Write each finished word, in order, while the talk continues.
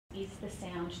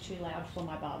sound too loud for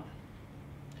my bub?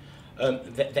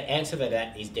 The answer to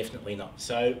that is definitely not.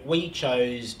 So we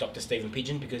chose Dr. Stephen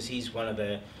Pigeon because he's one of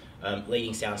the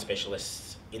leading sound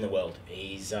specialists in the world.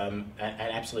 He's an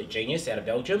absolute genius out of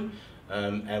Belgium,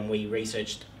 and we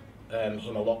researched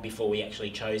him a lot before we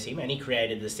actually chose him, and he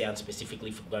created the sound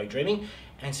specifically for glow dreaming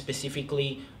and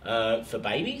specifically for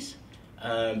babies.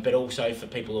 But also for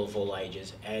people of all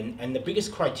ages. And the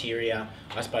biggest criteria,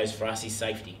 I suppose, for us is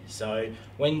safety. So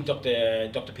when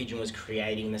Dr. Pigeon was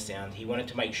creating the sound, he wanted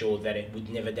to make sure that it would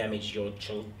never damage your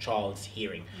child's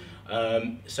hearing.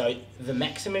 So the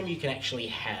maximum you can actually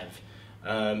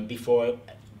have before,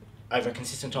 over a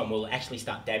consistent time, will actually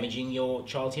start damaging your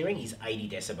child's hearing is 80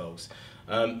 decibels.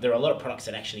 There are a lot of products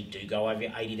that actually do go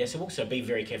over 80 decibels, so be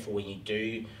very careful when you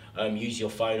do use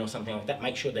your phone or something like that.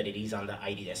 Make sure that it is under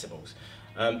 80 decibels.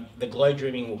 The glow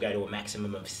dreaming will go to a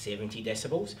maximum of 70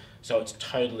 decibels, so it's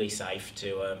totally safe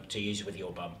to use with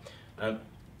your bub.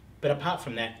 But apart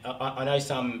from that, I know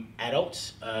some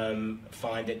adults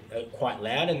find it quite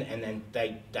loud and then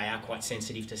they are quite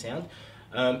sensitive to sound.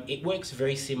 It works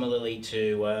very similarly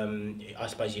to, I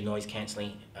suppose, your noise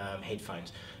cancelling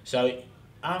headphones. So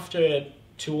after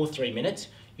 2 or 3 minutes,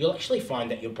 you'll actually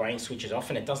find that your brain switches off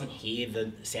and it doesn't hear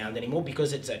the sound anymore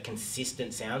because it's a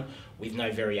consistent sound with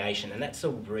no variation, and that's the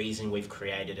reason we've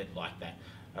created it like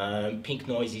that. Pink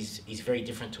noise is very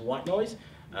different to white noise,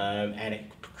 and it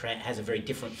has a very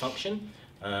different function,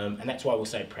 and that's why we're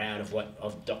so proud of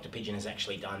what Dr. Pigeon has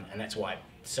actually done, and that's why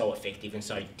it's so effective and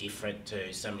so different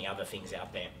to so many other things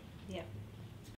out there. Yeah.